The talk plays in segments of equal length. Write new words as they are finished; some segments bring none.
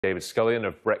David Scullion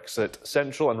of Brexit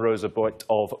Central and Rosa Boait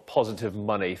of Positive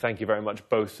Money. Thank you very much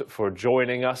both for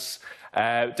joining us.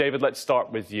 David, let's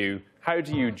start with you. How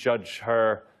do you judge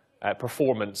her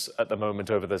performance at the moment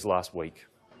over this last week?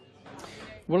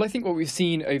 Well, I think what we've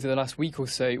seen over the last week or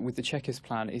so with the Chequers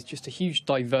plan is just a huge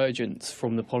divergence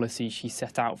from the policy she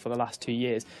set out for the last 2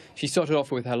 years. She started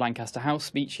off with her Lancaster House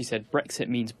speech. She said Brexit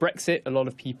means Brexit. A lot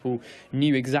of people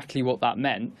knew exactly what that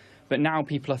meant. But now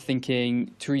people are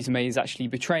thinking Theresa May is actually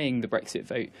betraying the Brexit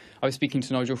vote. I was speaking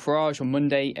to Nigel Farage on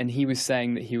Monday, and he was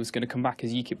saying that he was going to come back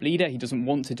as UKIP leader. He doesn't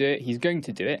want to do it. He's going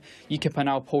to do it. UKIP are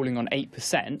now polling on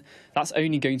 8%. That's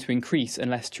only going to increase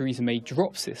unless Theresa May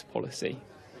drops this policy.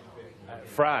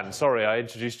 Fran, sorry, I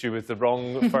introduced you with the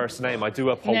wrong first name. I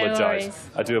do apologise.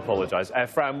 No I do apologise.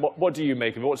 Fran, what do you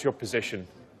make of it? What's your position?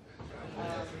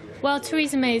 Well,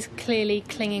 Theresa May is clearly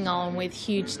clinging on with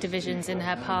huge divisions in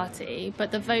her party,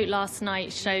 but the vote last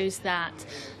night shows that,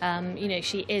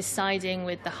 she is siding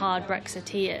with the hard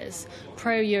Brexiteers.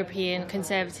 Pro-European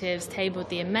Conservatives tabled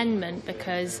the amendment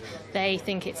because they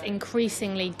think it's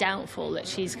increasingly doubtful that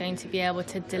she's going to be able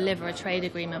to deliver a trade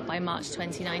agreement by March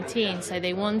 2019. So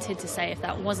they wanted to say, if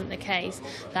that wasn't the case,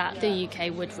 that the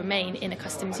UK would remain in a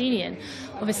customs union.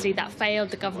 Obviously, that failed.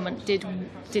 The government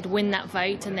did win that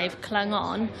vote, and they've clung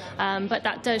on. But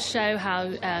that does show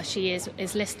how she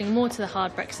is listening more to the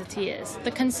hard Brexiteers.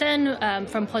 The concern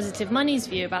from Positive Money's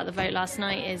view about the vote last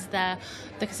night is the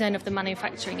concern of the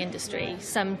manufacturing industry.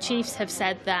 Some chiefs have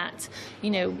said that,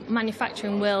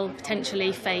 manufacturing will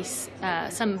potentially face,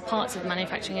 some parts of the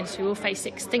manufacturing industry will face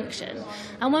extinction.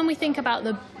 And when we think about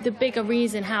the bigger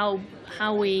reason how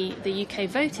the UK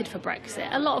voted for Brexit,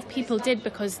 a lot of people did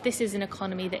because this is an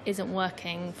economy that isn't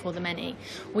working for the many.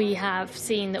 We have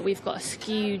seen that we've got a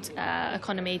skewed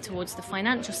economy towards the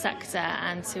financial sector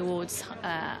and towards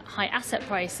high asset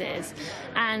prices.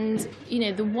 And,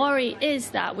 the worry is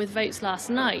that with votes last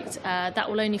night, that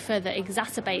will only further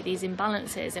exacerbate these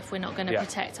imbalances if we're not going to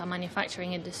protect our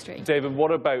manufacturing industry. David,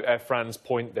 what about Fran's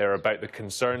point there about the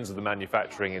concerns of the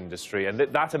manufacturing industry and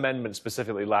that amendment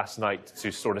specifically last night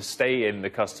to sort of stay in the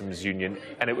customs union,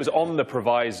 and it was on the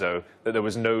proviso that there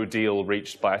was no deal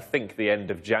reached by, I think, the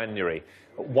end of January.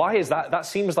 Why is that? That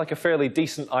seems like a fairly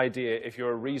decent idea if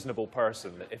you're a reasonable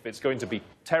person. If it's going to be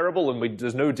terrible and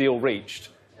there's no deal reached,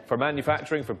 for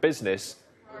manufacturing, for business,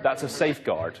 that's a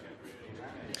safeguard.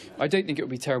 I don't think it would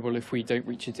be terrible if we don't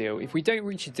reach a deal. If we don't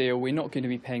reach a deal, we're not going to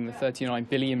be paying the £39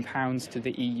 billion to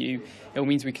the EU. It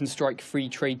means we can strike free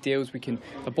trade deals. We can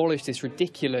abolish this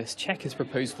ridiculous Chequers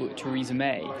proposal that Theresa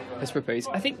May has proposed.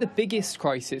 I think the biggest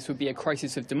crisis would be a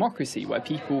crisis of democracy, where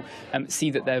people see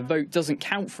that their vote doesn't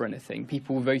count for anything.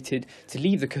 People voted to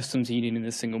leave the customs union in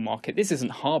the single market. This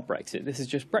isn't hard Brexit. This is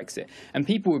just Brexit. And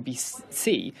people would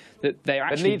see that they're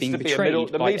actually being betrayed by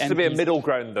MPs. There needs to be a middle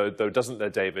ground, though, doesn't there,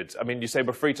 David? I mean, you say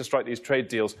we're free to strike these trade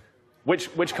deals.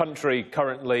 Which country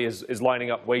currently is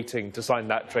lining up waiting to sign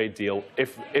that trade deal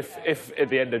if at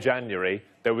the end of January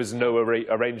there was no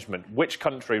arrangement? Which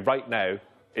country right now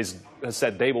has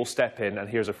said they will step in and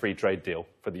here's a free trade deal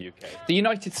for the UK? The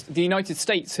United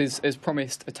States has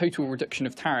promised a total reduction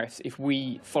of tariffs if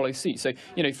we follow suit. So,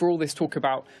 for all this talk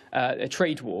about a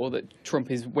trade war that Trump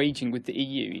is waging with the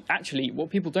EU, actually what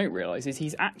people don't realise is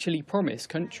he's actually promised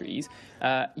countries,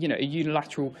 a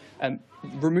unilateral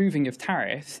removing of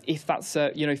tariffs if that's,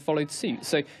 followed suit.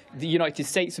 So the United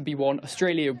States would be one,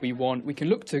 Australia would be one. We can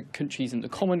look to countries in the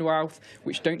Commonwealth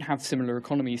which don't have similar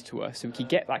economies to us, so we can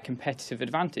get that competitive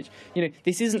advantage.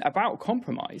 This isn't about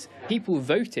compromise. People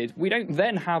voted. We don't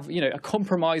then have, a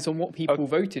compromise on what people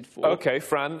voted for. OK,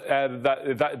 Fran,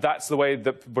 that's the way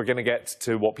that we're going to get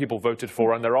to what people voted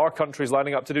for, and there are countries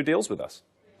lining up to do deals with us.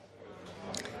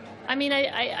 I mean,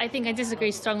 I think I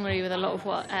disagree strongly with a lot of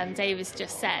what Davis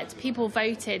just said. People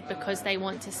voted because they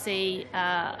want to see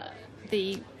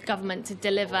the government to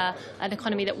deliver an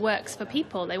economy that works for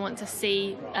people. They want to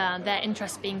see their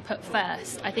interests being put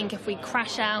first. I think if we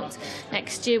crash out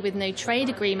next year with no trade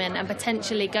agreement and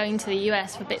potentially going to the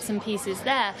US for bits and pieces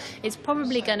there, it's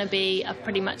probably going to be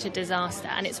pretty much a disaster.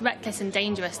 And it's reckless and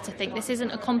dangerous to think this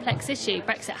isn't a complex issue.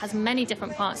 Brexit has many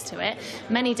different parts to it,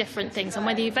 many different things. And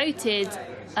whether you voted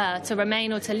to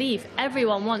remain or to leave,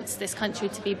 everyone wants this country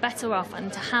to be better off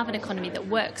and to have an economy that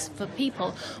works for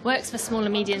people, works for small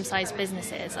and medium-sized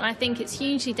businesses. And I think it's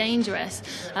hugely dangerous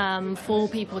for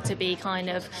people to be kind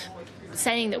of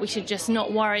saying that we should just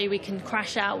not worry, we can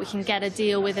crash out, we can get a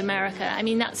deal with America. I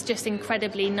mean, that's just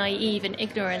incredibly naive and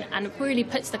ignorant, and it really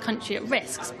puts the country at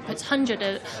risk, puts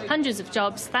hundreds of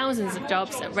jobs, thousands of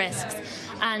jobs at risk.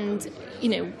 And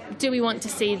do we want to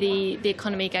see the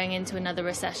economy going into another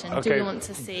recession? Okay. Do we want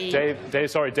to see...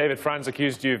 David, Fran's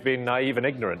accused you of being naive and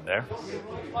ignorant there.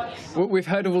 Well, we've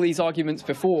heard all these arguments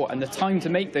before, and the time to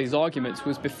make those arguments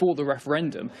was before the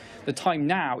referendum. The time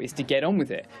now is to get on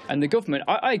with it. And the government,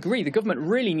 I agree, the government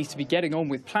really needs to be getting on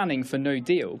with planning for no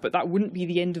deal, but that wouldn't be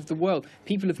the end of the world.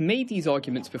 People have made these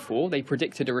arguments before. They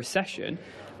predicted a recession,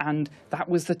 and that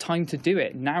was the time to do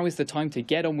it. Now is the time to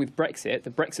get on with Brexit, the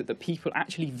Brexit that people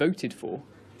actually voted for.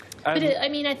 But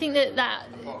I think that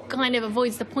kind of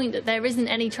avoids the point that there isn't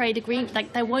any trade agreement.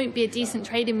 Like, there won't be a decent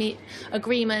trade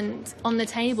agreement on the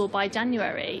table by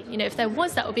January. If there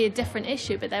was, that would be a different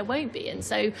issue, but there won't be. And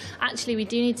so, actually, we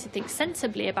do need to think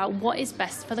sensibly about what is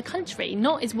best for the country,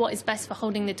 not what is best for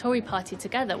holding the Tory party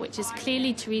together, which is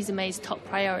clearly Theresa May's top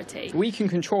priority. We can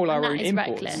control our own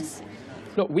imports. Reckless.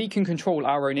 Look, we can control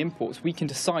our own imports. We can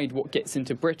decide what gets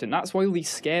into Britain. That's why all these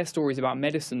scare stories about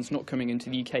medicines not coming into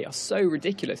the UK are so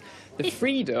ridiculous. The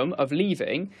freedom of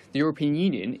leaving the European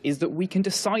Union is that we can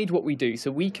decide what we do.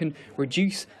 So we can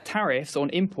reduce tariffs on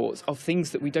imports of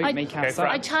things that we don't make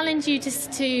ourselves. I challenge you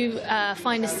to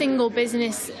find a single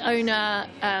business owner,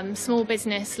 small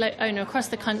business owner across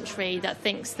the country that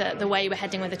thinks that the way we're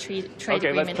heading with a trade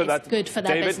agreement is good for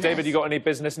their business. David, you got any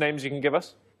business names you can give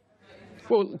us?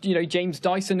 Well, James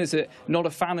Dyson is not a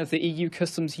fan of the EU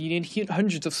customs union.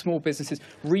 Hundreds of small businesses.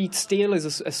 Reed Steel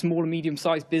is a small and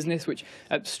medium-sized business which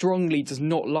strongly does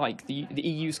not like the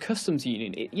EU's customs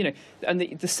union. And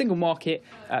the single market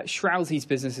shrouds these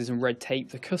businesses in red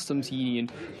tape. The customs union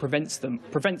prevents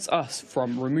us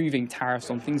from removing tariffs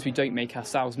on things we don't make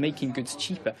ourselves, making goods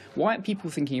cheaper. Why aren't people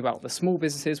thinking about the small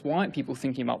businesses? Why aren't people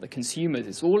thinking about the consumers?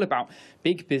 It's all about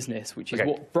big business, which is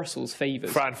what Brussels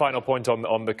favours. Fran, final point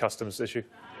on the customs issue.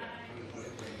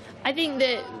 I think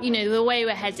that, the way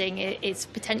we're heading is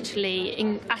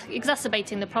potentially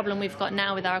exacerbating the problem we've got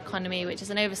now with our economy, which is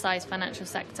an oversized financial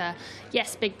sector.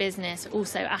 Yes, big business,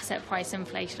 also asset price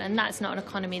inflation, and that's not an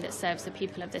economy that serves the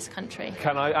people of this country.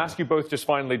 Can I ask you both just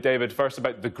finally, David, first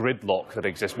about the gridlock that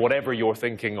exists? Whatever you're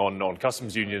thinking on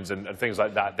customs unions and things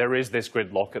like that, there is this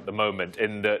gridlock at the moment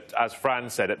in that, as Fran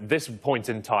said, at this point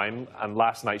in time, and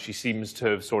last night she seems to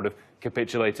have sort of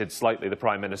capitulated slightly, the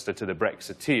Prime Minister, to the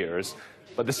Brexiteers.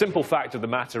 But the simple fact of the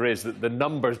matter is that the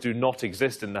numbers do not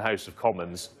exist in the House of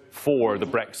Commons for the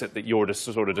Brexit that you're just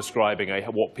sort of describing,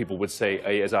 what people would say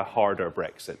is a harder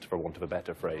Brexit, for want of a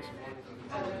better phrase.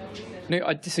 No,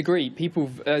 I disagree.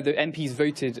 The MPs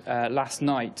voted last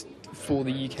night for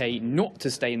the UK not to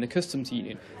stay in the customs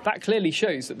union. That clearly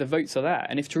shows that the votes are there.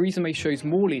 And if Theresa May shows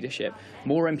more leadership,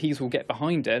 more MPs will get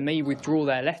behind her, may withdraw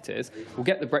their letters, we'll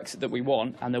get the Brexit that we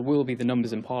want, and there will be the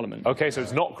numbers in Parliament. OK, so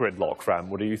it's not gridlock, Fran.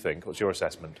 What do you think? What's your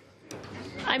assessment?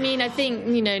 I mean, I think,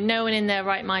 no one in their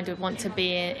right mind would want to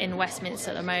be in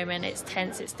Westminster at the moment. It's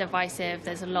tense, it's divisive,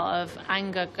 there's a lot of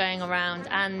anger going around,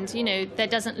 and, there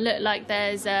doesn't look like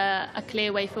there's a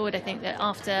clear way forward. I think that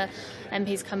after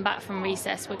MPs come back from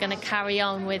recess, we're going to carry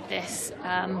on with this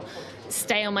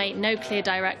stalemate, no clear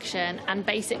direction, and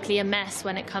basically a mess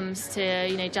when it comes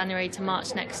to, January to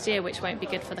March next year, which won't be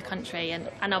good for the country.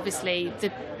 And obviously,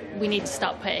 we need to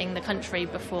start putting the country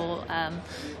before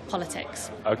politics.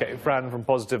 OK, Fran from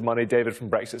Positive Money, David from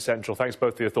Brexit Central, thanks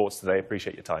both for your thoughts today.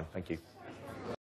 Appreciate your time. Thank you.